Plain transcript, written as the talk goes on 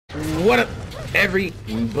What up,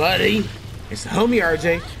 everybody? It's the homie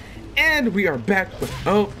RJ, and we are back with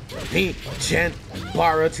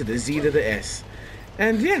Onechanbara to the Z to the S.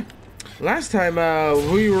 And yeah, last time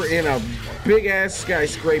we were in a big ass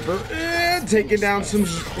skyscraper, taking down some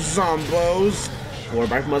zombos, floor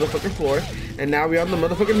by motherfucking floor, and now we're on the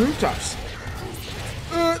motherfucking rooftops.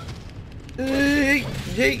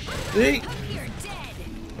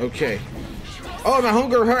 Okay. Oh, my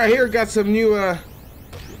homegirl right here got some new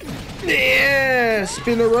yeah,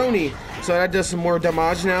 spinneroni. So that does some more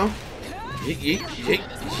damage now.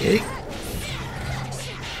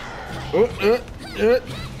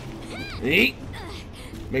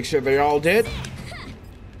 Make sure they're all dead.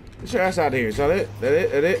 Get your ass out of here. Is that it? That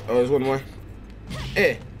it? Oh, there's one more.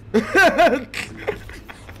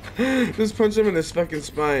 Just punch him in his fucking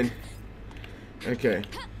spine. Okay.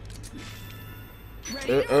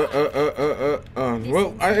 Well,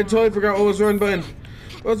 I totally forgot what was run button.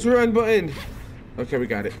 What's run button? Okay, we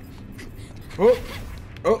got it. Oh,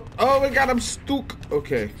 we got him stuck.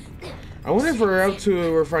 Okay. I wonder if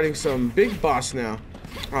we're fighting some big boss now.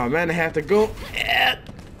 Oh man, I have to go.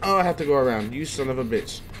 Oh, I have to go around. You son of a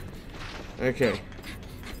bitch. Okay.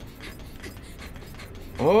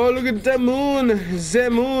 Oh, look at the moon. The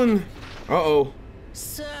moon. Uh-oh.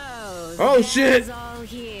 So, oh shit.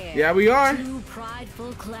 Yeah, we are. Two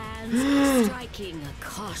prideful clans striking a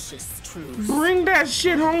cautious truce. Bring that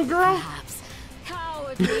shit, homegirl. Perhaps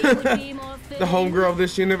cowardly would be more fitting. The homegirl of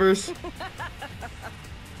this universe.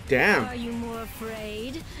 Damn. Are you more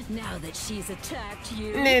afraid now that she's attacked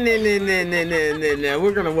you? Nah.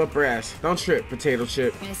 We're gonna whoop her ass. Don't trip, potato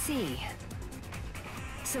chip. I see.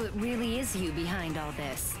 So it really is you behind all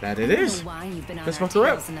this. That it is. I don't know why you've been on Let's our fuck her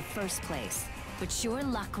up tails in the first place. But your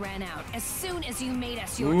luck ran out as soon as you made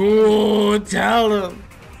us your ooh, tell him.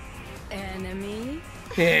 enemy.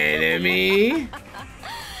 Enemy.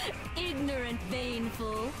 Ignorant,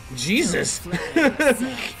 baneful. Jesus.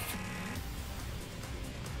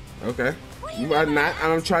 Okay.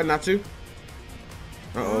 I'm trying not to.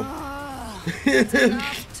 Uh-oh.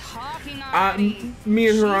 Me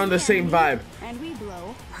and her are on the same vibe. And we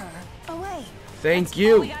blow her away. Thank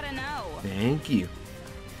you. Gotta know. Thank you.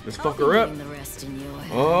 Let's fuck her up. The rest in your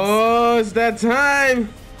hands. Oh, it's that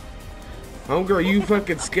time. Homegirl, you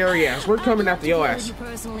fucking scary ass. We're coming after your ass.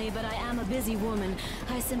 Personally, but I am a busy woman.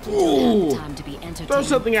 I simply don't have time to be entertained. Throw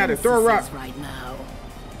something at it. Throw a rock. Right now.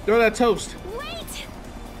 Throw that toast. Wait.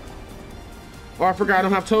 Oh, I forgot I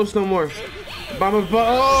don't have toast no more.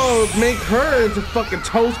 Oh, make her into fucking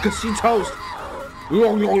toast because she toast.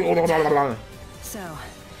 So,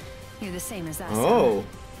 you're the same as us. Oh.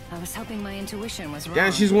 I was hoping my intuition was wrong.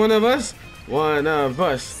 Yeah, she's one of us. One of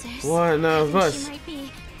us. One of us. She might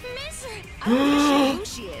be misery. I don't know who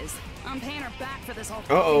she is. I'm paying her back for this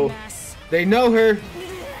whole mess. They know her.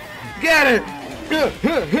 Get it.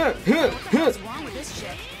 What's wrong with this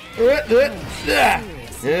chick?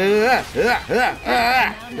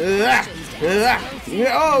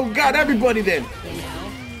 Oh God, everybody then.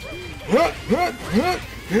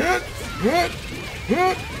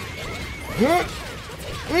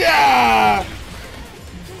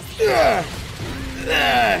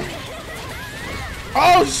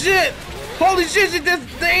 Oh shit! Holy shit, she just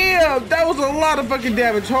damn! That was a lot of fucking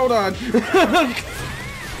damage. Hold on. Okay.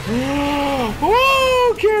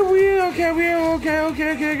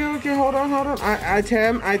 Hold on.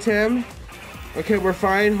 Item. Okay, we're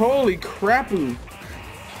fine. Holy crapoo.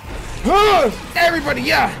 Everybody,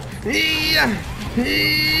 yeah.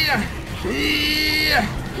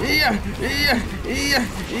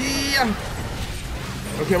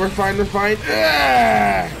 Okay, we're fine.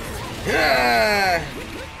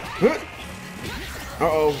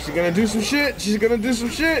 Uh-oh, she's gonna do some shit.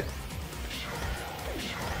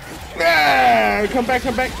 Come back.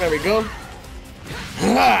 There we go.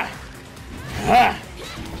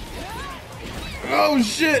 Oh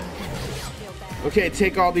shit. Okay,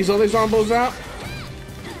 take all these other zombos out.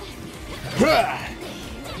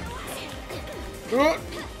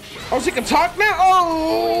 Oh, she can talk now?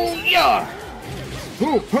 Oh, yeah.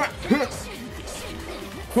 Come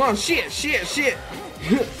on, shit.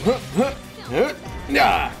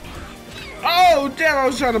 Oh, damn, I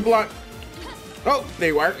was trying to block. Oh, there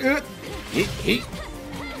you are. I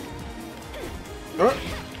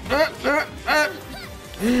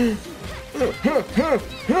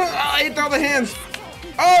ate all the hands.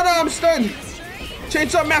 Oh, no, I'm stunned.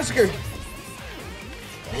 Chainsaw Massacre.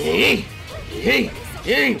 Hey.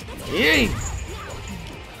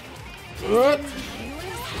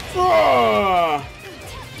 Oh.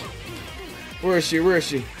 Where is she?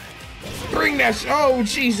 Bring that. Oh,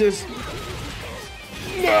 Jesus.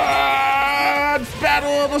 Let's battle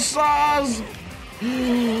of the saws.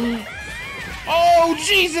 Oh,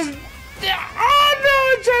 Jesus. Oh,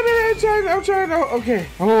 no, I'm trying to. Okay.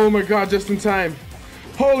 Oh, my God, just in time.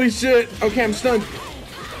 Holy shit. Okay, I'm stunned.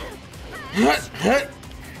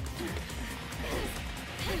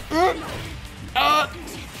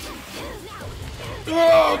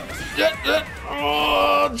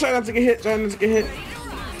 Oh, try not to get hit.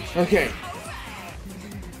 Okay.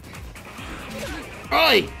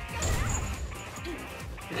 Oi!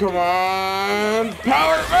 Come on,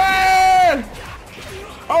 power! Ah!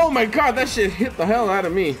 Oh my God, that shit hit the hell out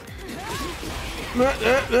of me.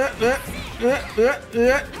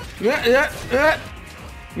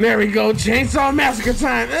 There we go, Chainsaw Massacre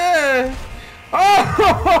time.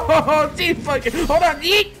 Oh, deep fucking. Hold on,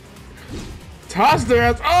 yeet. Tossed her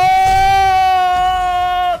ass.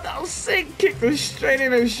 Oh, that was sick. Kicked her straight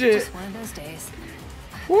in her shit. Just one of those days.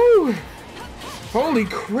 Woo. Holy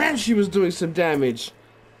crap, she was doing some damage.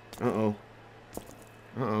 Uh-oh.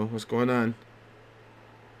 Uh-oh, what's going on?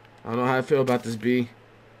 I don't know how I feel about this bee.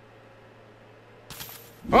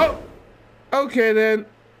 Oh! Okay then.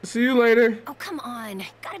 See you later. Oh, come on.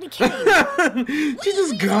 Gotta be kidding. She's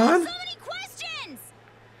just gone? So many questions!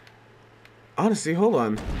 Honestly, hold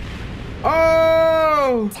on.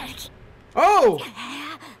 Oh! Oh!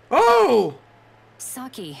 Oh!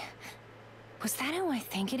 Saki, was that who I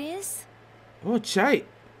think it is? Oh, Chai.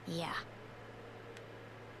 Yeah.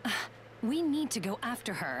 We need to go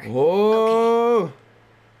after her. Oh! Okay.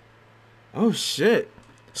 Oh, shit.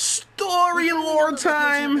 Story lore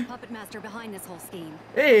time! Puppet master behind this whole scheme.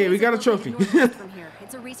 Hey, we got a trophy. From here.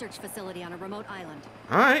 It's a research facility on a remote island.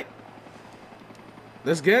 Alright.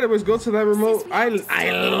 Let's get it. Let's go to that remote island.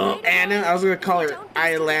 Anna. I was gonna call her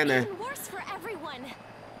Ilana.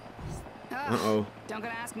 Uh-oh. Don't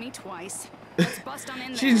gotta ask me twice. Let's bust on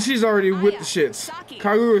in there. She's already with the shits.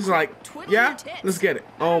 Kaguru's like, yeah, let's get it.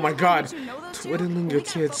 Oh my God. Twiddling your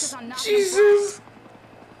tits. Jesus.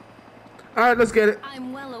 Alright, let's get it.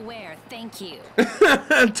 I'm well aware, thank you.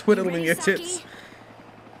 Twiddling your tits.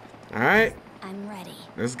 Alright. I'm ready.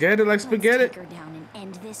 Let's get it like spaghetti. Take her down and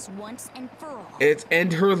end this once and for all. It's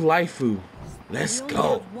end her lifeu. Let's You only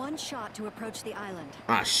go. have one shot to approach the island.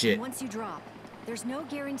 Ah, shit. And once you drop, there's no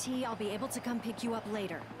guarantee I'll be able to come pick you up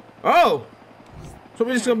later. Oh! So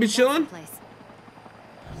we're just gonna be chilling?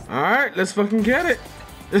 Alright, let's fucking get it.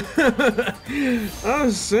 Oh,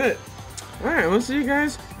 shit. Alright, we'll see you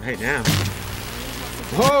guys right now.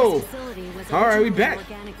 Whoa! Alright, we back.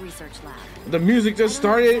 The music just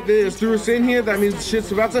started. They just threw us in here. That means the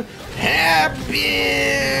shit's about to happen.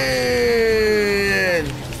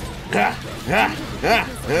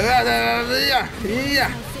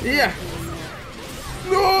 Yeah.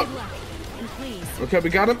 No. Okay, we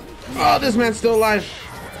got him. Oh, this man's still alive.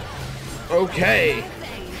 Okay.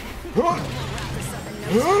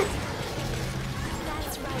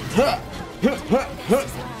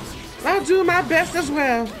 I'll do my best as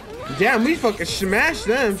well. Damn, we fucking smashed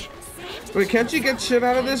them. Wait, can't you get shit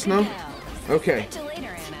out of this? No? Okay.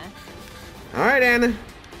 Alright, Anna.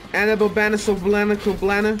 Anna Bobana Soblana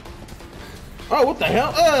Koblana. Oh, what the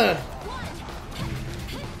hell?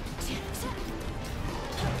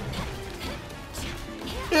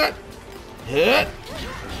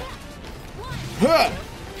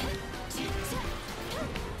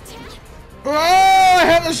 Oh, I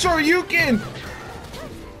have a Shoryuken!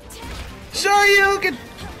 Shoryuken!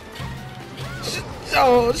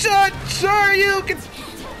 Oh, Shoryuken!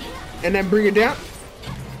 And then bring it down.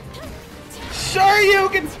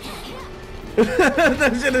 Shoryuken!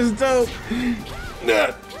 That shit is dope.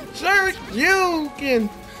 Shoryuken!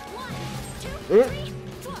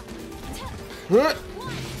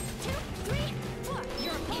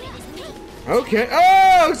 Okay.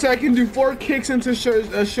 Oh, so I can do 4 kicks into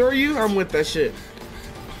Shoryu? I'm with that shit.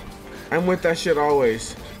 I'm with that shit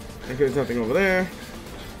always. Okay, there's nothing over there.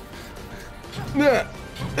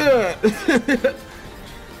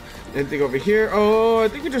 Anything over here? Oh, I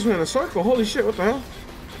think we just went in a circle. Holy shit, what the hell?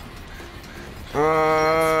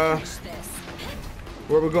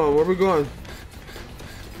 Where we going? Where we going?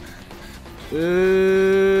 Oh!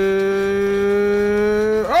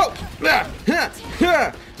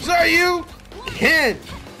 Sorry, you can.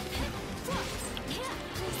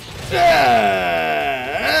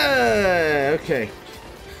 Okay.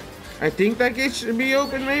 I think that gate should be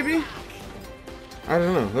open, maybe? I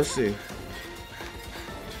don't know. Let's see.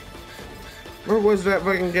 Where was that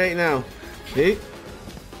fucking gate now? Hey.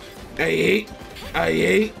 Hey.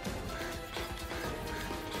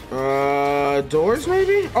 Doors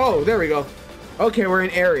maybe? Oh, there we go. Okay, we're in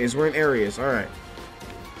areas. All right.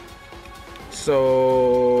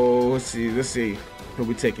 So let's see. Who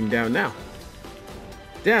we taking down now?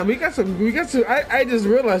 Damn, we got some. I just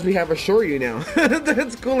realized we have a Shoryu now.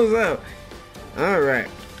 That's cool as hell. All right,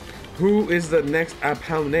 who is the next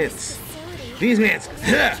opponent? These mans.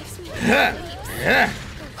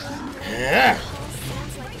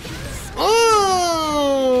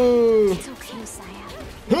 Oh!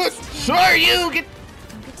 Sure you can.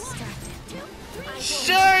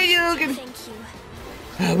 Sure you can.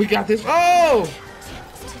 We got this. Oh!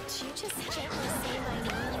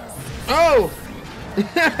 Oh!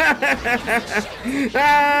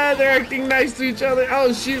 Ah, they're acting nice to each other.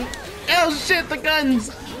 Oh shoot! Oh shit! The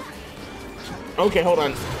guns. Okay, hold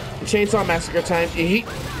on. Chainsaw Massacre time. Eat,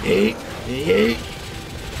 eat, eat.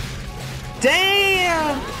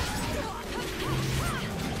 Damn!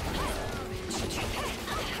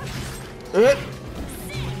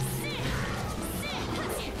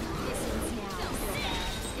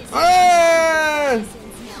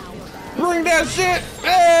 Bring that shit!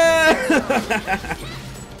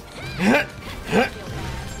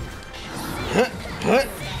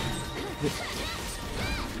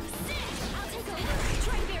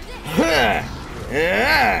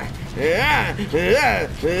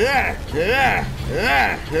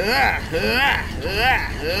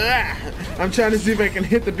 I'm trying to see if I can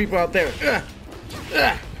hit the people out there.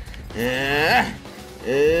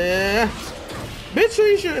 Bitch, who are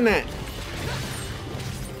you shooting at?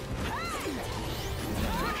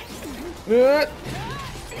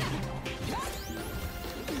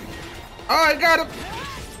 Oh, I got him.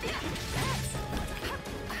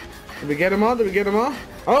 Did we get him all? Did we get him all?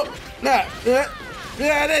 Oh, nah.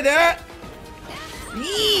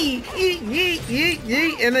 Yee, yee, yee, yee,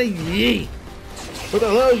 yee, and a yee. With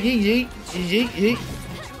a little yee, yee, yee, yee.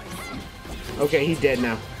 Okay, he's dead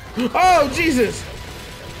now. Oh, Jesus.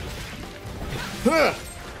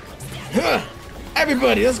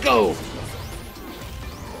 Everybody, let's go.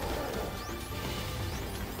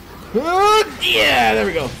 Yeah, there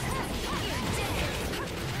we go.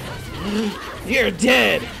 You're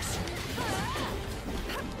dead.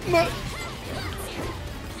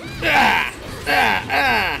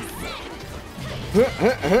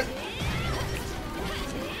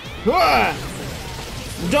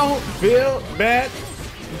 Don't feel bad.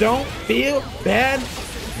 Don't feel bad.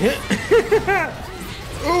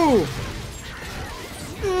 Ooh.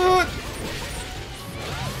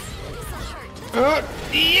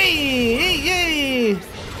 Yay, yay.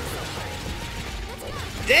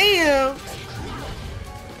 Damn.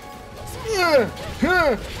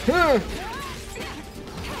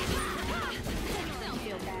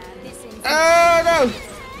 Oh no.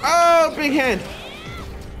 Oh, big hand.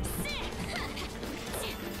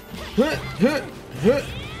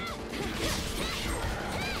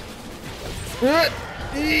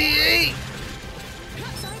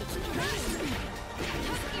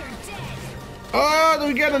 Oh, did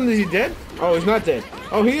we get him? Is he dead? Oh, he's not dead.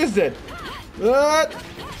 Oh, he is dead. Got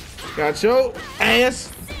your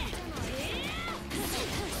ass.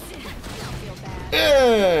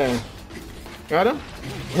 Yeah. Got him?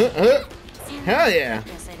 Hell yeah.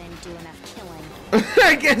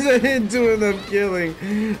 I guess I didn't do enough killing.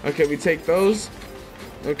 Okay, we take those.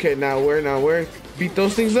 Okay, now where? Beat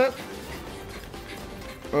those things up.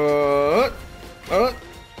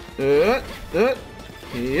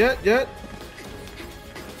 Yeah.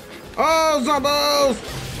 Oh, zombos!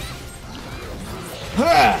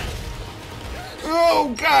 Ha!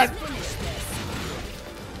 Oh, God!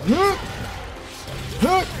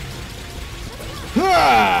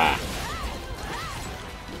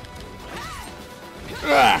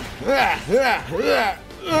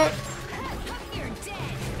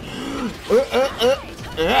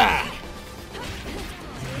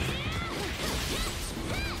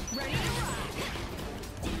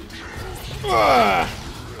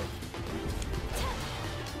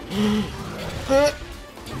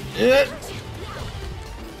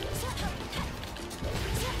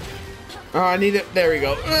 Oh, I need it. There we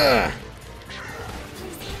go.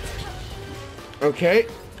 Okay.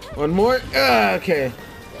 One more. Okay.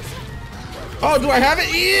 Oh, do I have it?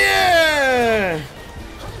 Yeah!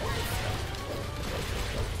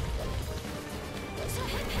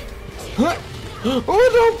 Oh,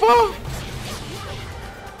 don't fall!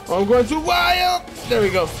 Oh, I'm going too wild! There we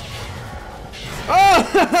go.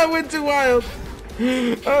 Oh, I went too wild.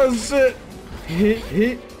 Oh, shit.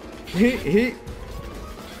 He.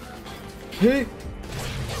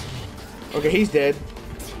 Okay, he's dead.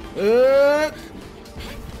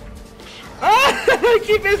 I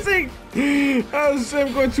keep missing. Oh, shit,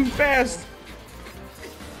 I'm going too fast.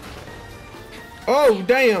 Oh,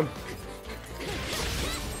 damn.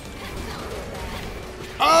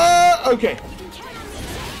 Okay.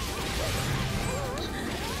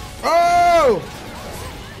 Oh!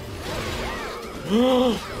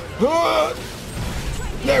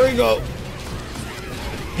 There we go.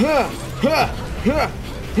 Got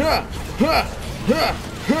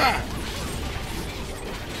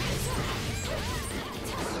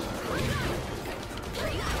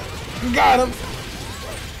him.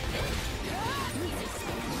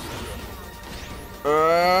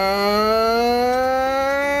 Go.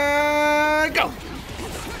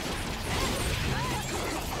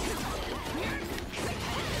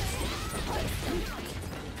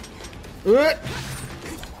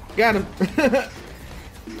 Got him.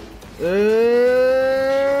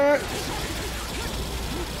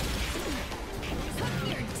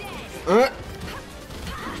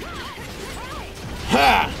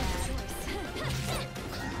 Ha!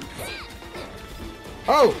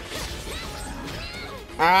 Oh!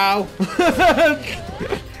 Ow!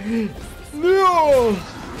 No!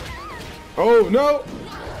 Oh no!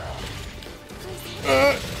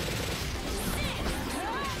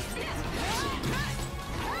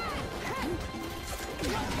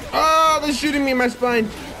 Oh, they're shooting me in my spine.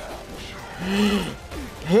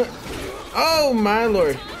 Oh my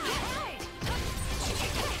lord.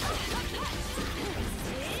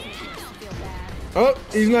 Oh,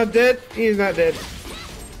 he's not dead. He's not dead.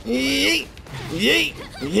 Yeet! Yeet!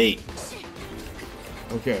 Yeet!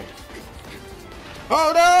 Okay.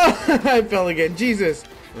 Oh no! I fell again. Jesus.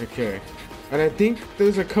 Okay. And I think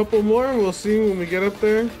there's a couple more. We'll see when we get up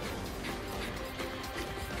there.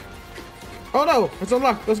 Oh no! It's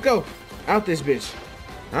unlocked. Let's go. Out this bitch.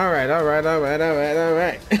 Alright, alright, alright, alright,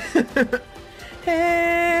 alright.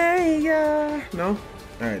 Hey, yeah. No?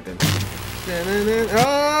 Alright then.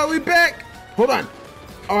 Oh, we back! Hold on.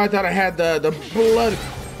 Oh, I thought I had the blood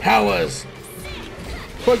powers.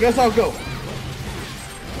 Fuck, let's all go.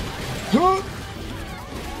 Huh?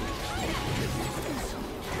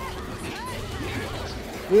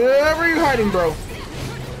 Where are you hiding, bro?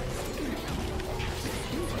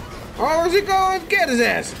 Oh, where's he going? Get his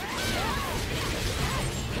ass.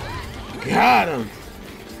 Got him.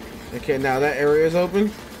 Okay, now that area is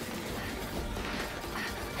open.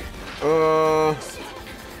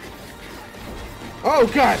 Oh,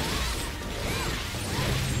 God.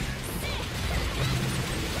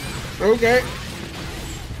 Okay.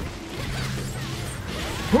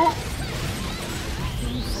 Oh.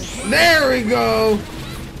 There we go.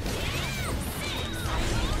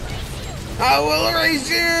 I will erase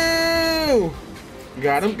you.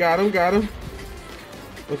 Got him, got him, got him.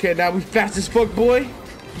 Okay, now we fast as fuck, boy.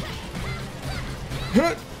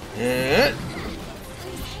 Huh. Yeah.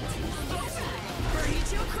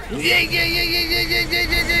 Yeah, yeah, yeah, yeah, yeah, yeah, yeah, yeah, yeah,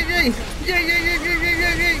 yeah, yeah, yeah,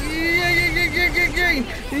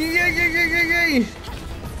 yeah, yeah.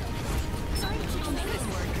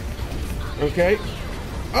 Okay.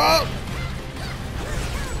 Oh.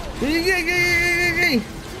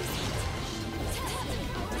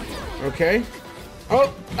 Okay.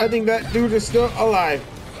 Oh, I think that dude is still alive.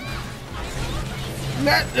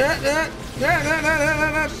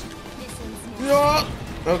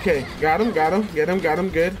 Okay, got him, got him, get him, got him,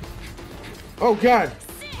 good. Oh God.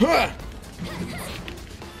 Huh.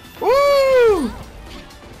 Woo!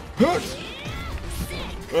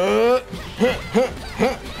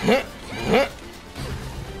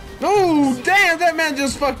 Oh, damn, that man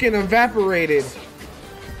just fucking evaporated.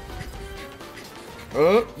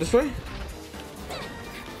 This way?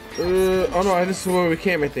 Oh no, this is where we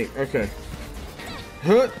came, I think. Okay.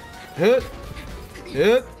 Hut.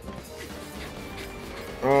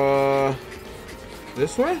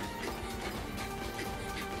 This way?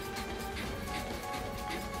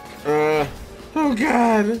 Oh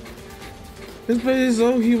God. This place is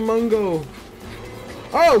so humongo.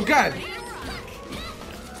 Oh God.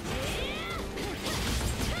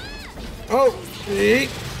 Oh,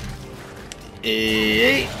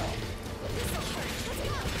 yeah.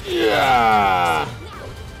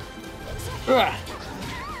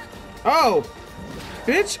 Oh,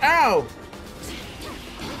 bitch! Ow!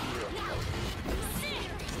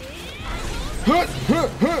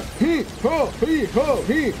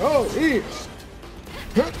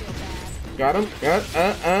 Got him.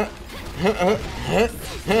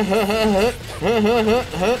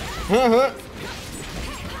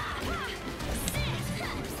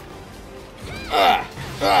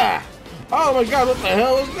 Oh my God! What the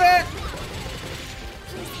hell is that?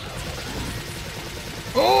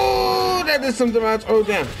 Oh, that did something else. Oh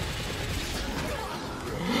damn!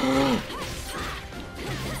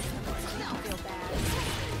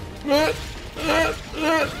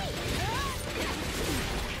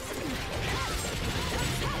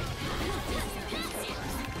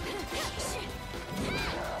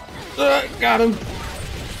 Got him.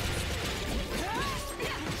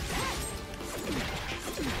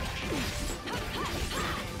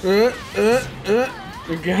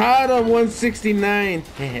 Got him. 169.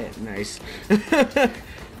 Nice.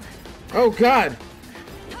 Oh God.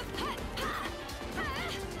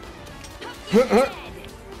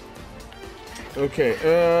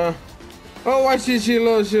 Okay. Oh, why she a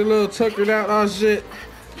little tuckered out? Oh shit.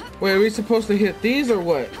 Wait, are we supposed to hit these or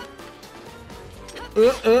what?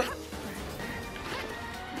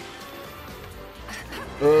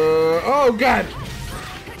 Oh God.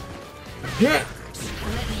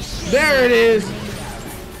 There it is.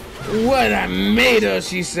 What I made her,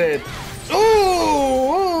 she said. Oh.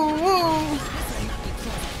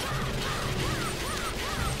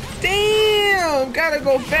 Damn, gotta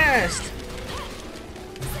go fast.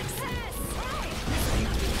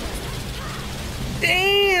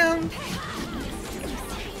 Damn.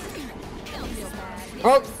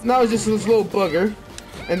 Oh, now it's just this little bugger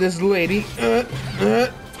and this lady. Oh,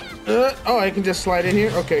 I can just slide in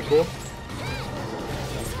here. Okay, cool.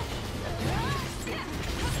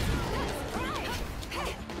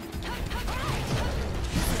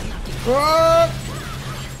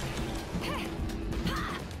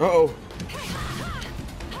 Uh-oh.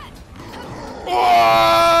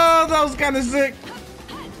 Oh, that was kind of sick.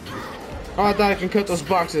 Oh, I thought I can cut those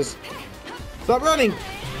boxes. Stop running.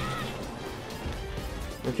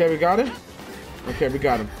 Okay, we got it. Okay, we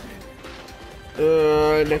got him.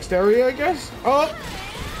 Next area, I guess. Oh.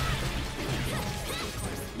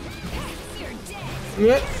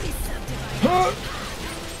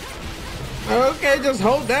 Okay, just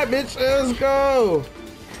hold that, bitch. Let's go.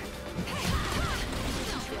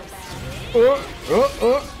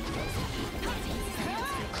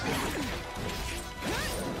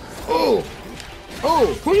 Oh,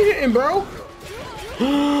 who you hitting, bro?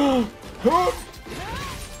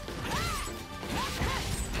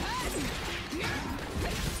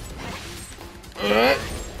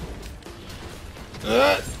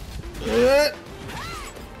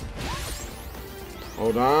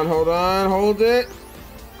 Hold on, hold it.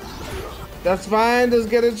 That's fine, just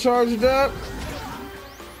get it charged up.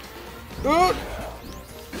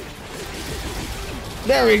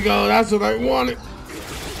 There we go, that's what I wanted.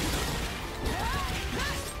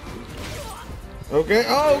 Okay,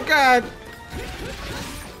 oh God.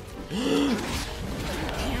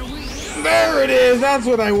 There it is, that's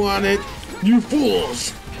what I wanted. You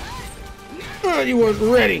fools. You weren't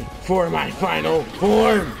ready for my final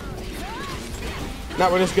form. Now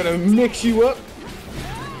we're just gonna mix you up.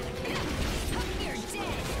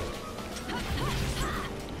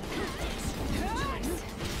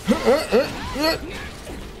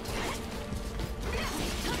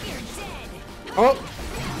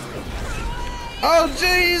 Oh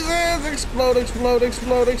Jesus! Explode, explode,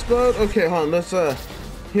 explode, explode. Okay, hold on, let's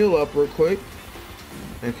heal up real quick.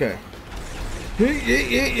 Okay.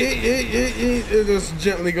 Just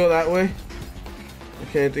gently go that way.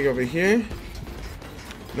 Okay, anything over here?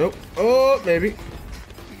 Nope. Oh, maybe.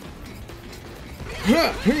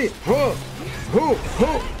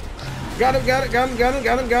 Got him, got him, got him, got him,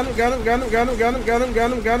 got him, got him, got him, got him, got him, got him, got him,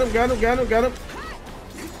 got him, got him, got him, got him, got him.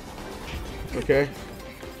 Okay.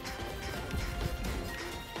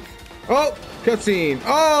 Oh, cutscene.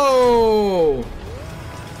 Oh!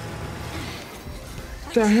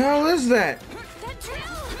 What the hell is that?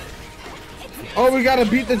 Oh, we gotta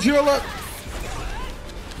beat the drill up.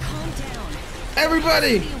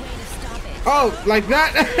 Everybody! Oh, like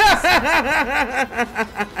that?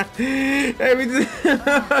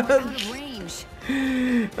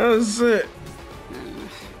 Oh shit.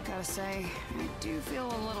 Gotta say, I do feel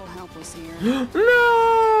a little helpless here.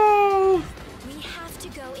 No! We have to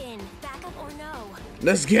go in, backup or no.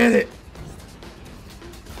 Let's get it.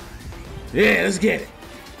 Yeah, let's get it.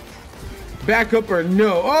 Back up or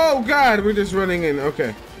no? Oh God, we're just running in.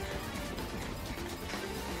 Okay.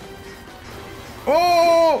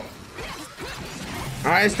 Oh!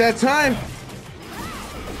 Alright, it's that time.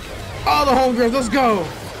 All the homegirls, let's go.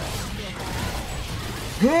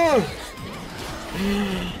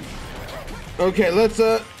 Okay, let's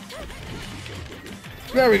there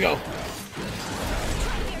we go.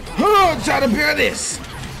 Try to bear this.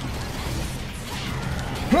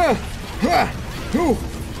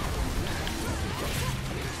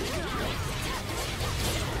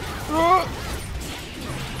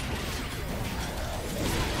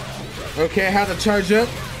 Okay, how to charge up.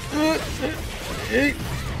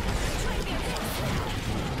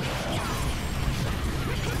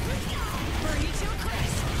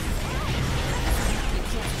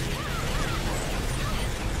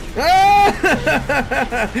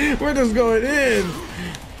 We're just going in.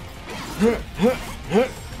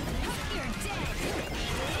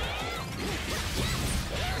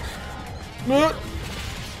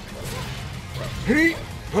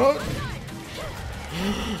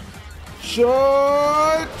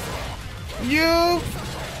 Shot you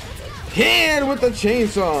hand with the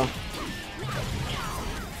chainsaw.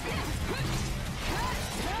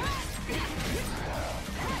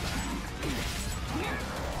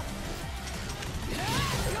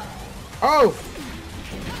 Oh.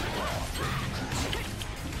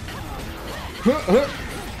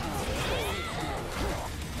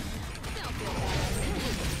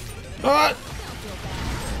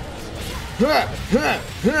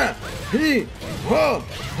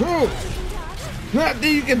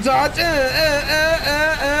 You can dodge.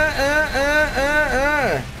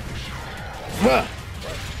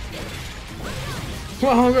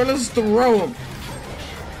 Come on, girl, let's throw him.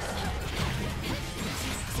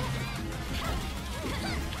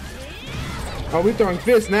 Oh, we're throwing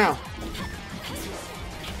fists now.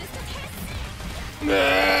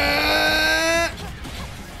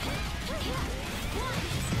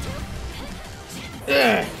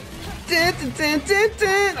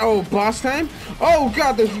 Oh, boss time. Oh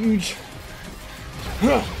god, they're huge.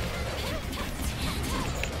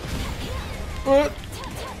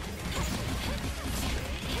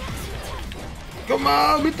 Come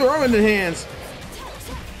on, we throw in the hands.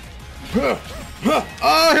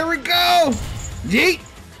 Oh, here we go. Yeet.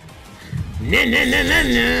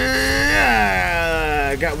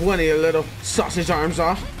 Got one of your little sausage arms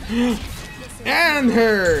off. And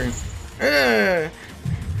her.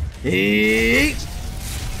 Yeet.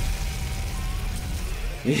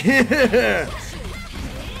 Yeah.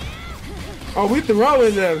 Oh, we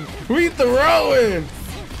throwing them. We throwing.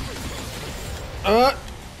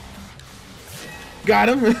 Got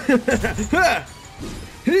him.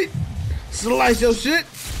 Slice your shit.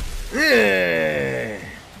 Yeah.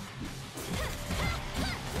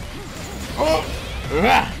 Oh.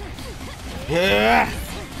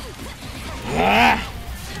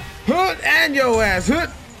 And your ass.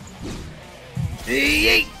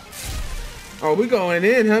 Yeet. Oh, we going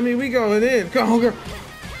in, homie. We going in. Come on, girl.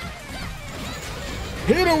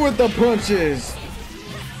 Hit her with the punches.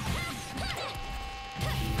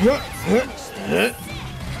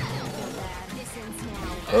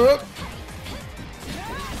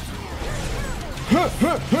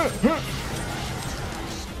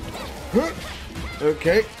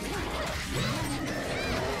 Okay.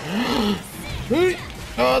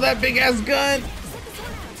 Oh, that big ass gun.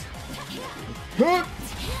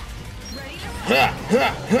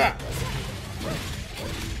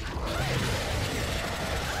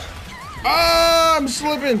 Oh, I'm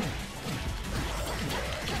slipping.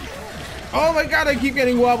 Oh my god, I keep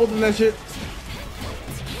getting wobbled in that shit.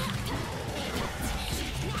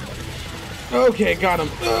 Okay, got him.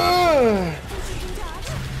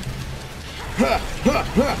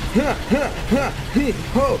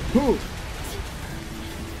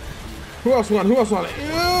 Who else won? Who else won?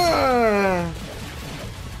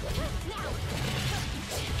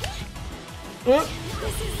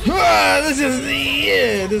 This is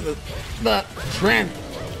the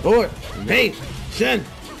transformation.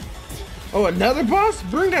 Oh, another boss?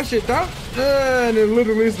 Bring that shit, dog. And it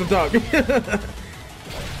literally is the dog.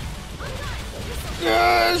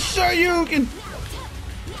 Sure you can.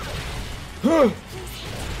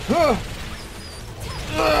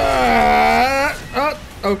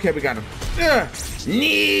 Okay, we got him.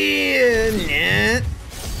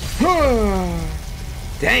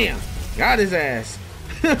 Damn, got his ass.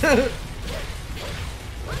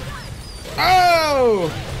 Oh!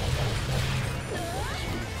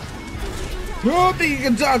 I don't think you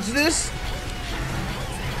can dodge this.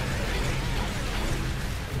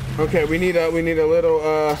 Okay, we need a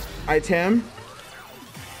little item.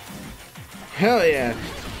 Hell yeah!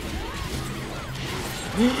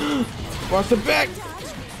 Watch the back.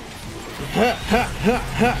 Ha ha ha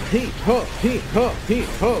ha! He ho he ho he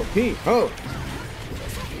ho he ho.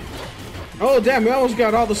 Oh damn! We almost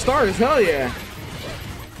got all the stars. Hell yeah!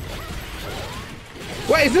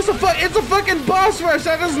 Wait, is this it's a fucking boss rush.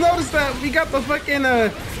 I just noticed that we got the fucking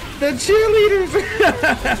the cheerleaders.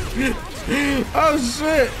 Oh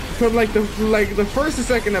shit! From like the first or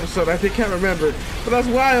second episode, I think, can't remember, but that's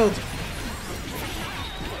wild.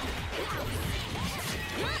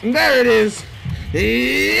 And there it is.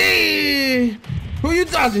 Yay! Who you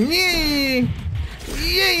dodging? Yay!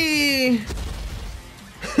 Yay!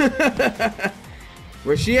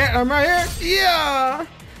 Where's she at? I'm right here. Yeah.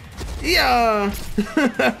 Yeah.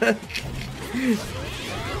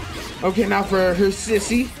 Okay, now for her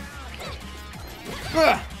sissy.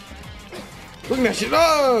 Look at that shit.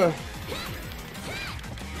 Oh.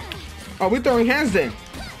 Oh, we throwing hands then.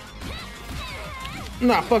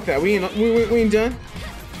 Nah, fuck that. We ain't done.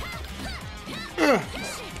 Huh.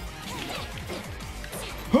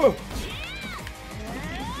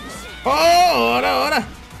 Oh, hold on.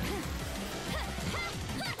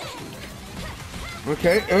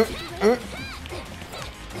 Okay.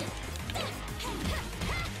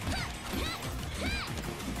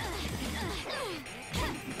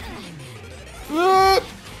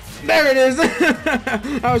 There it is.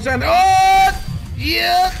 I was trying to. Oh,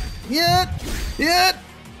 yeah.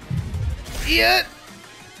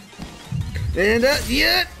 And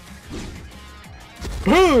yeah.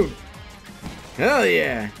 Boom. Hell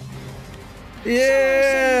yeah.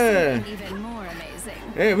 Yeah. Even more amazing.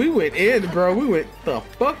 Hey, we went in, bro. We went the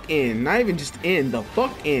fuck in. Not even just in, the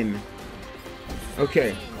fuck in.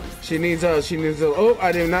 Okay. She needs oh,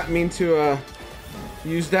 I did not mean to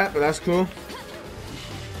use that, but that's cool.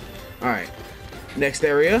 Alright. Next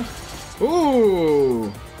area.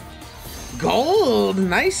 Ooh. Gold.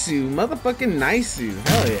 Niceu. Motherfucking niceu.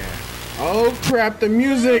 Hell yeah. Oh crap, the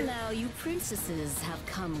music. Well, now you princesses have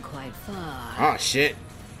come quite far. Oh shit.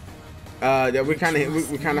 Yeah, we kind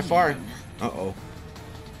of far. Uh-oh.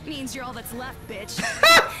 Means you're all that's left, bitch.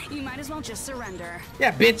 You might as well just surrender.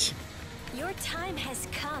 Yeah, bitch. Your time has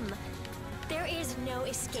come. There is no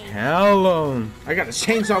escape. Hello. I got a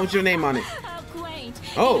chainsaw with your name on it. How quaint.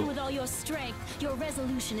 Oh. Even with all your strength, your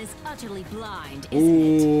resolution is utterly blind, isn't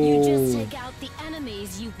Ooh. it? You just take out the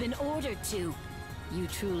enemies you've been ordered to. You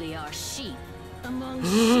truly are sheep among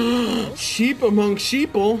sheep. Sheep among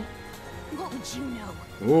sheeple. What would you know?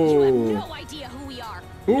 Ooh. You have no idea who we are.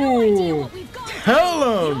 Ooh. No idea what we've got. Tell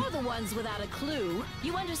 'em. You're the ones without a clue.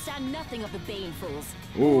 You understand nothing of the Banefuls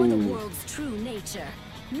Ooh. or the world's true nature.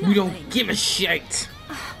 We don't Nothing. give a shit.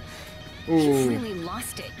 You've Ooh. really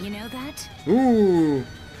lost it, you know that? Ooh.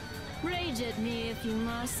 Rage at me if you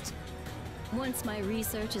must. Once my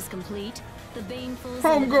research is complete, the Banefuls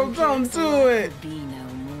Homegirl, don't do it. will be no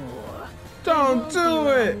more. Don't It do won't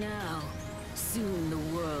be it. long now. Soon the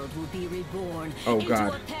world will be reborn Oh, into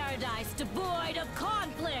God. a paradise devoid of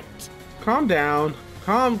conflict. Calm down.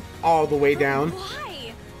 Calm all the way down.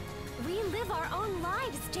 Why? We live our own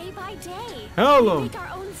lives day by day. Hello. We make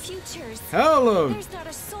our own futures. Hello. There's not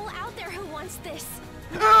a soul out there who wants this.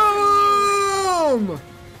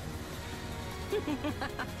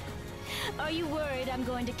 Are you worried I'm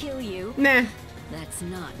going to kill you? Nah. That's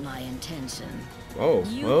not my intention. Oh,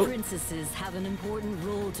 You well. princesses have an important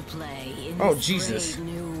role to play in Oh, this Jesus.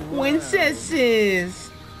 brave new world. Princesses.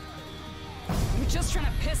 You're just trying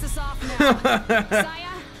to piss us off now. Saya,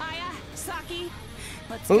 Aya, Saki.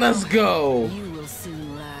 Let's go. You will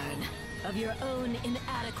soon learn of your own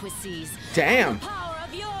inadequacies. Damn. The power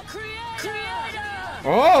of your creator.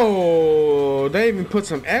 Oh, they even put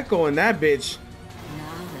some echo in that bitch. Now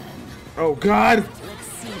then, Oh, God. let's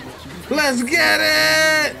see what you Let's get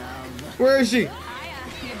it. Where is she? Aya,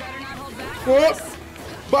 you better not hold back. Whoop.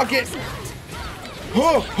 Bucket.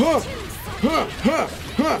 Huh. I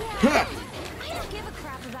don't give a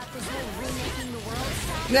crap about this whole remaking the world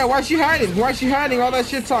stuff. Yeah, why is she hiding? Why is she hiding all that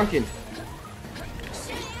shit talking?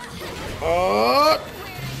 Oh.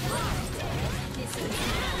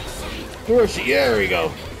 Where is she? There we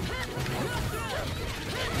go.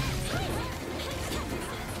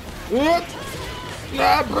 What?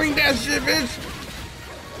 Nah, bring that shit, bitch.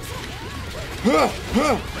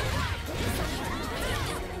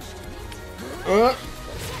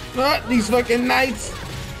 These fucking knights.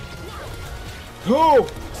 Oh.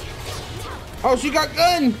 Oh, she got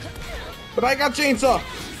gun. But I got chainsaw.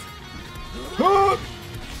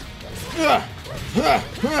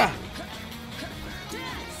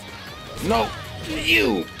 No,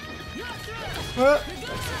 you.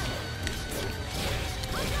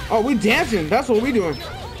 Oh, we dancing. That's what we doing.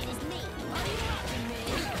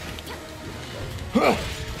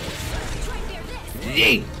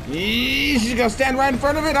 Yay. She's gonna stand right in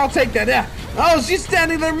front of it. I'll take that. Yeah. Oh, she's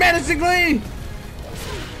standing there menacingly.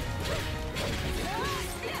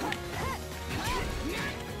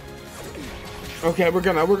 Okay, we're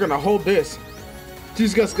gonna hold this.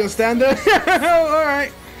 She's just gonna stand there. All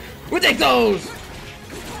right. We'll take those.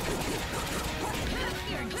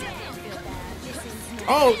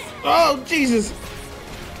 Oh, Jesus.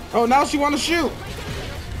 Oh, now she wanna shoot.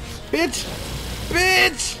 Bitch.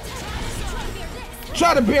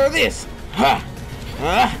 Try to bear this.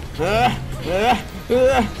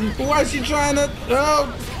 Why is she trying to?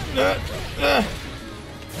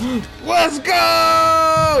 Let's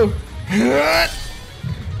go.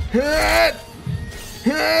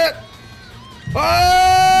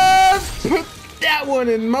 that one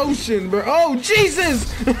in motion, bro. Oh,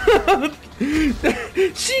 Jesus!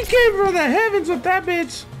 She came from the heavens with that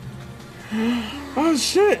bitch. Oh,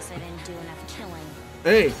 shit.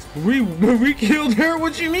 Hey, we killed her.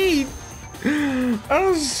 What you mean?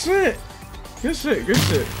 Oh, shit. Good shit, good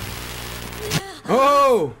shit.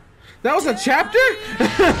 Oh, that was a chapter?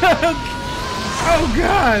 Oh,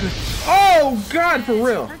 God. Oh, God, for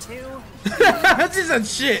real. This is a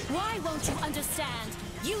shit. Why won't you understand?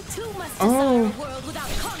 You too must desire a world without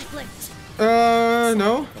conflict.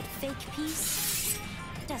 No. But fake peace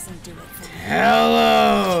doesn't do it for me.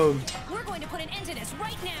 Hello. We're going to put an end to this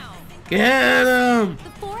right now. Get him.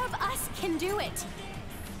 The four of us can do it.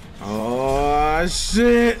 Oh,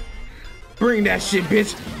 shit. Bring that shit,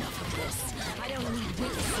 bitch. I don't need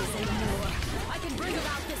witnesses anymore. I can bring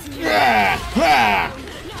about this new Ha!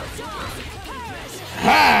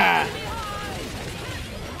 Ha!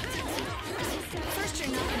 First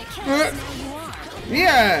you're not gonna kill us, now you are.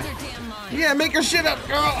 Yeah. Your damn mind. Yeah, make her shit up,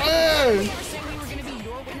 girl. You said we were gonna be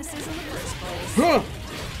your witnesses in the first place. Huh.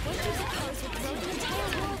 What do you suppose would throw the entire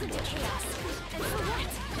world into chaos? And for what?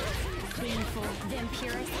 Cleanful, then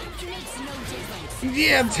purest, it makes no difference.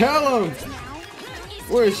 Yeah, tell him.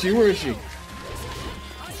 Now, Where is she? Where is she?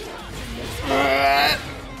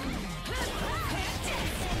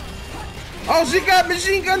 Oh, she got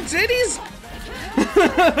machine gun titties?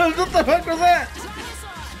 What the fuck was that?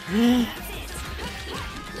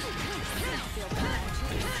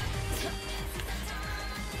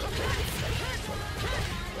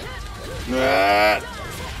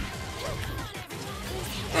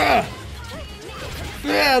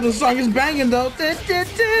 Yeah, the song is banging though.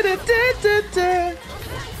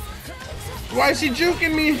 Why is she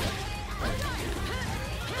juking me?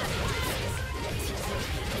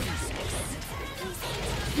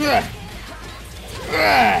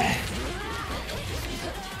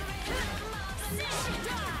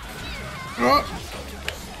 Oh,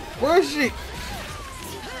 where is she?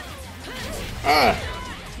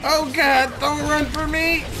 Oh God, don't run for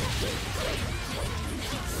me.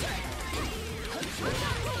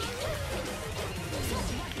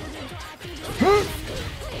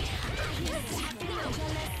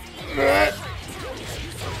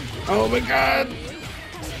 Oh my God.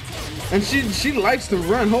 And she likes to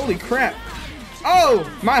run. Holy crap. Oh,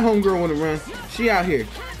 my homegirl wanna run. She out here.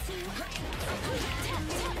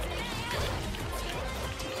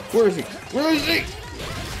 Where is he? Where is she?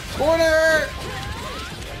 Corner!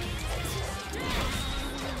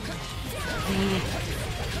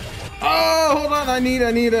 Oh, hold on. I need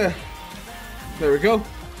a. There we go.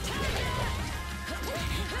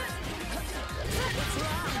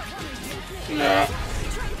 Yeah.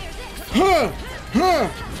 Huh, huh,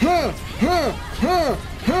 huh, huh, huh,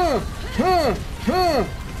 huh, huh, huh.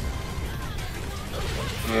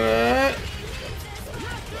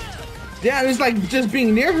 Yeah, it's like just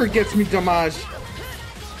being near her gets me damage.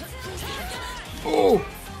 Oh.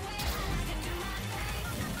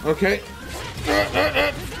 Okay.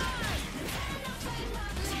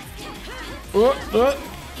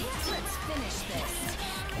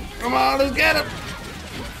 Come on, let's get him.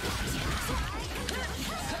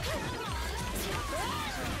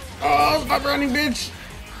 Oh, stop running, bitch.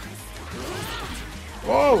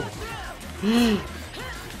 Whoa.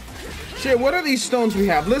 Shit, what are these stones we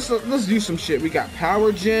have? Let's do some shit. We got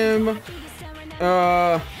power gem.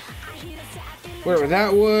 Whatever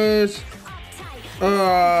that was.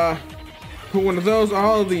 Put one of those.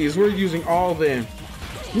 All of these. We're using all of them.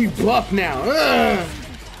 We buff now. Huh?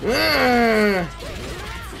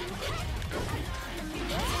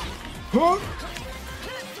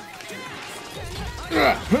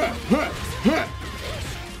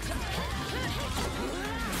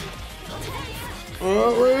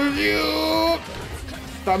 Oh, where are you?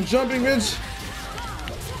 Stop jumping, bitch.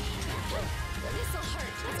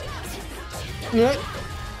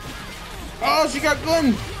 Oh, she got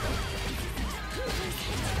gun.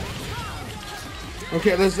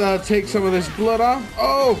 Okay, let's take some of this blood off.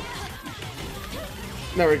 Oh,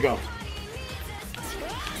 there we go.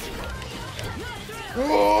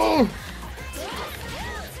 Oh,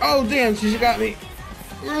 oh, damn, she got me.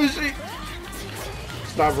 Where is she?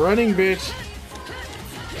 Stop running, bitch.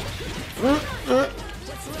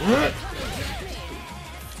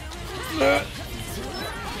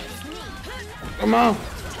 Come on.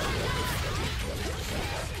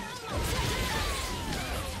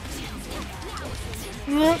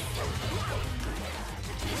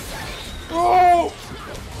 Oh!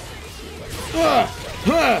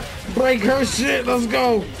 Break her shit. Let's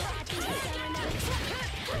go.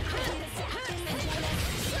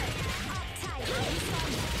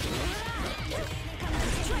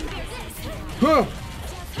 Huh.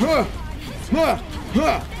 Huh. Huh.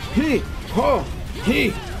 Huh. He. Ho. He.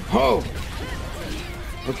 Ho.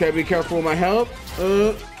 Okay, be careful with my help.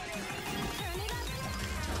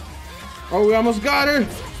 Oh, we almost got her.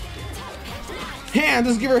 Hands.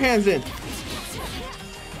 Let's give her hands in.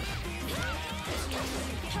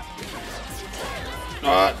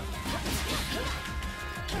 Huh.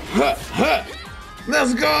 Huh.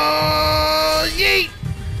 Let's go. Yeet.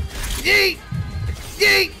 Yeet.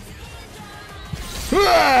 Yeet.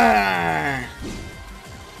 Ah.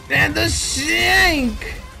 And the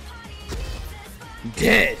shank.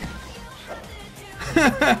 Dead.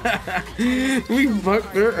 We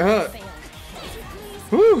fucked her up.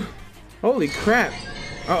 Whew. Holy crap.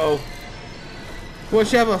 Uh-oh. What,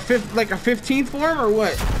 she have a 15th form or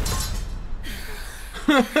what?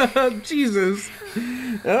 Jesus.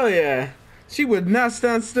 Oh yeah. She would not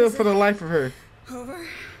stand still for the life of her. Over?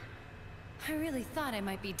 I really thought I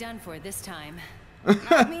might be done for this time.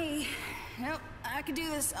 Not me. Nope, I could do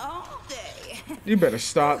this all day. You better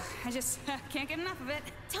stop. I just can't get enough of it.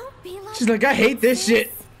 Don't be like She's like, I hate this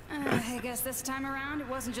shit. I guess this time around it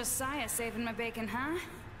wasn't just Saya saving my bacon, huh?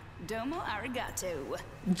 Domo arigato.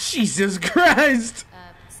 Jesus Christ.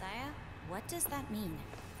 Saya, what does that mean?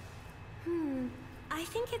 I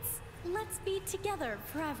think it's let's be together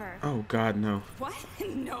forever. Oh God, no. What?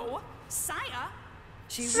 No. Saya?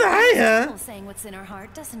 She Saya? really saying what's in her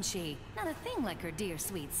heart, doesn't she? Not a thing like her dear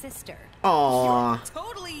sweet sister. Aww. You're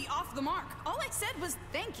totally off the mark. All I said was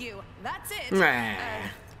thank you. That's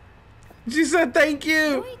it. She said thank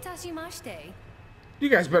you. Oi, tashimashite. You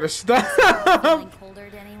guys better stop. Feeling colder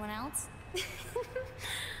to anyone else?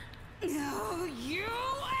 No, you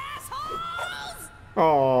assholes!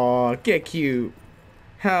 Aw, get cute.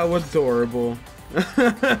 How adorable.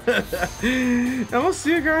 And we'll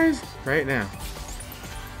see you guys right now.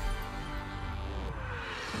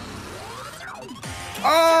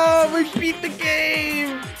 Oh, we beat the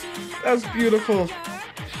game. That's beautiful.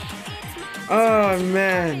 Oh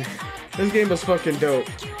man, this game was fucking dope.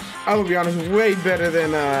 I will be honest, way better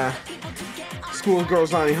than Schoolgirl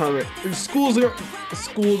Zombie Hunter.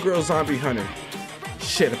 Schoolgirl Zombie Hunter.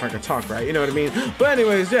 Shit, if I could talk right, you know what I mean? But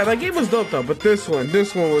anyways, yeah, that game was dope though. But this one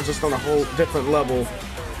was just on a whole different level.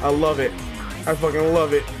 I love it. I fucking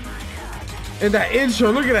love it. And that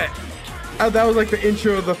intro, look at that. That was like the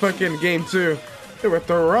intro of the fucking game too. They were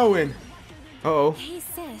throwing. Uh-oh. Hey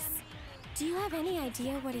sis, do you have any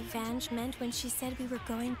idea what Evange meant when she said we were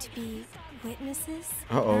going to be witnesses?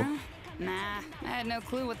 Uh-oh. Huh? Nah, I had no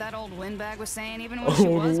clue what that old windbag was saying, even when Old she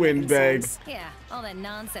was making windbag. sense. Yeah, all that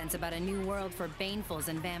nonsense about a new world for Banefuls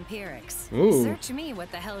and Vampirics. Ooh. Search me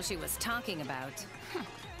what the hell she was talking about.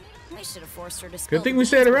 We should have forced her to spill Good thing the we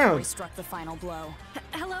stayed beans before around. we struck the final blow.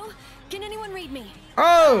 Hello? Can anyone read me?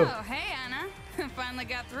 Oh! Oh, hey, Anna. Finally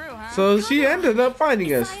got through, huh? So she ended up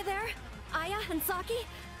finding us. Saya there? Aya and Saki?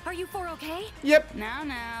 Are you four okay? Yep. Now,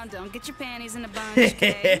 don't get your panties in a bunch,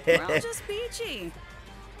 okay? We're all just peachy.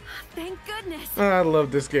 Thank goodness. I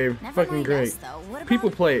love this game. Never Fucking mind great. us, though. What People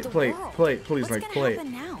about play it, the play it, world? play it, please, What's like gonna play it.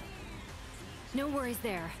 happen now? No worries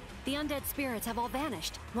there. The undead spirits have all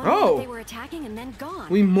vanished. One Oh. minute they were attacking and then gone.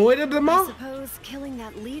 We moited them I all? suppose killing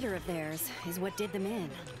that leader of theirs is what did them in.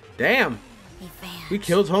 Damn. Evange. We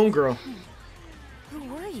killed Homegirl. Who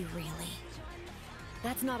were you really?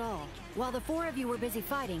 That's not all. While the four of you were busy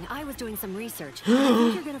fighting, I was doing some research. I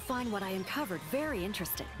think you're gonna find what I uncovered very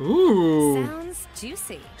interesting. Ooh. Sounds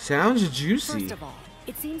juicy. Sounds juicy. First of all,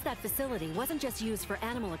 it seems that facility wasn't just used for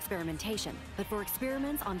animal experimentation, but for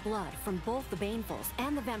experiments on blood from both the Banefuls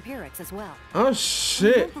and the Vampirics as well. Oh I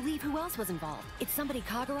shit. don't believe who else was involved. It's somebody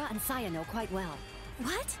Kagura and Saya know quite well.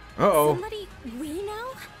 What? Uh-oh. Somebody we know?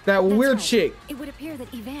 That That's weird right. chick. It would appear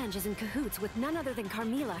that Evange is in cahoots with none other than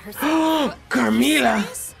Carmilla herself. Carmilla.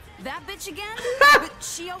 Serious? That bitch again? But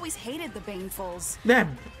she always hated the Banefuls. That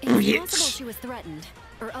It's possible bitch. she was threatened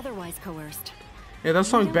or otherwise coerced. Yeah, that We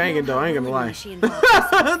song don't banging know though, I ain't how gonna lie. willingly she involved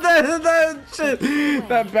herself. that shit. Anyway,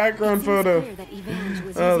 That background it seems photo. clear that Evange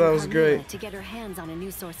was Oh, using that was Carmilla great. to get her hands on a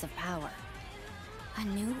new source of power. A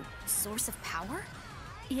new source of power?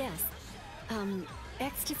 Yes.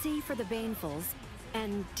 Ecstasy for the Banefuls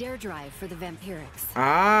and Dare Drive for the Vampirics.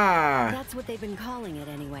 Ah. That's what they've been calling it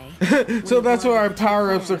anyway. So When that's the what our blood takes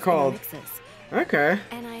power-ups are form in called. mixes. Okay.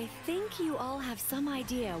 And I think you all have some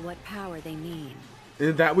idea what power they mean.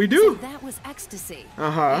 That we So do. that was ecstasy.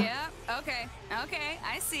 Uh-huh. Yeah, okay,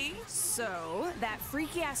 I see. So, that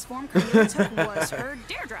freaky-ass form Camilla took was her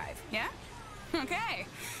Dare Drive, yeah? Okay.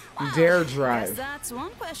 Well, Dare guess Drive. that's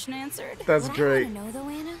one question answered. That's What great. I want to know though,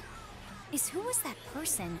 Anna, is who was that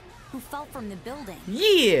person who fell from the building?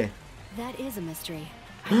 Yeah. That is a mystery.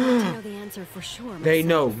 I want to know the answer for sure myself. They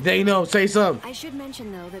know. They know. Say something. I should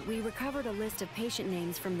mention, though, that we recovered a list of patient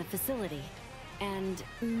names from the facility, and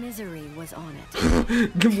Misery was on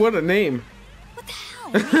it. What a name. What the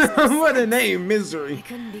hell? What a name, Misery. I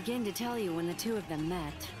couldn't begin to tell you when the two of them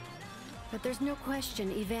met, but there's no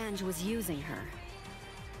question Evange was using her.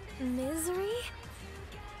 Misery?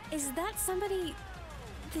 Is that somebody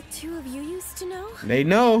the two of you used to know? They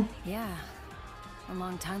know. Yeah, a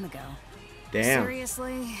long time ago. Damn.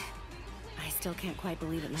 Seriously? I still can't quite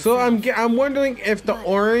believe it myself. So I'm wondering if the But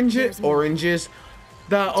oranges,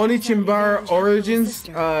 the Onechanbara Evange Origins,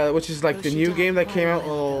 sister, which is like though the she new died game that quite came a out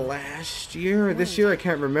while ago. last year or this Wait. year, I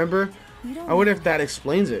can't remember. You don't I wonder know. if that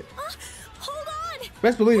explains it. Hold on!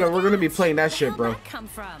 Best believe it, we're gonna be Where'd playing that the shit, hell bro. that come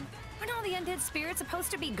from? Aren't all the undead spirits supposed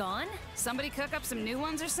to be gone? Somebody cook up some new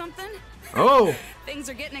ones or something? Oh, Things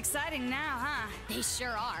are getting exciting now, huh? They sure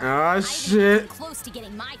are. ah, I haven't shit. come close to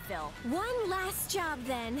getting my fill. One last job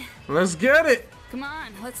then. Let's get it. Come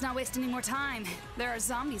on, let's not waste any more time. There are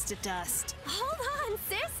zombies to dust. Hold on,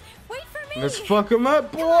 sis. Wait for me. Let's fuck them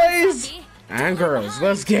up, Come on, boys Zombie. and girls.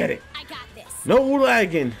 Let's get it. I got this. No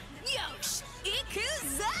lagging. Yosh,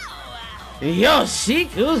 ikuzo! Yoshi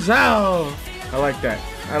Kuzo. I like that.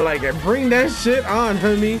 I like it. Bring that shit on,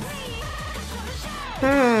 homie.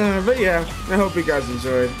 But yeah, I hope you guys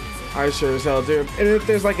enjoyed. I sure as hell do. And if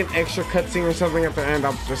there's like an extra cutscene or something at the end,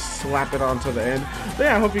 I'll just slap it on to the end. But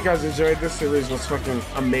yeah, I hope you guys enjoyed. This series was fucking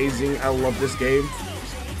amazing. I love this game.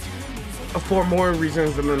 For more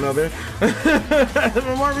reasons than another.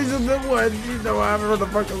 For more reasons than one. You know, however the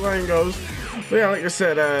fucking line goes. But yeah, like I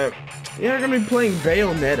said, yeah, I'm gonna be playing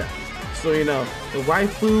Bayonetta. So, you know, the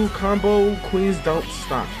waifu combo queens don't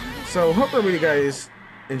stop. So, hope everybody guys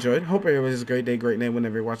enjoyed. Hope everybody has a great day, great night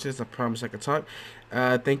whenever you watch this. I promise I can talk.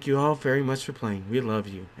 Thank you all very much for playing. We love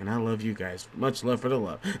you, and I love you guys. Much love for the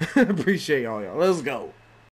love. Appreciate all y'all. Let's go.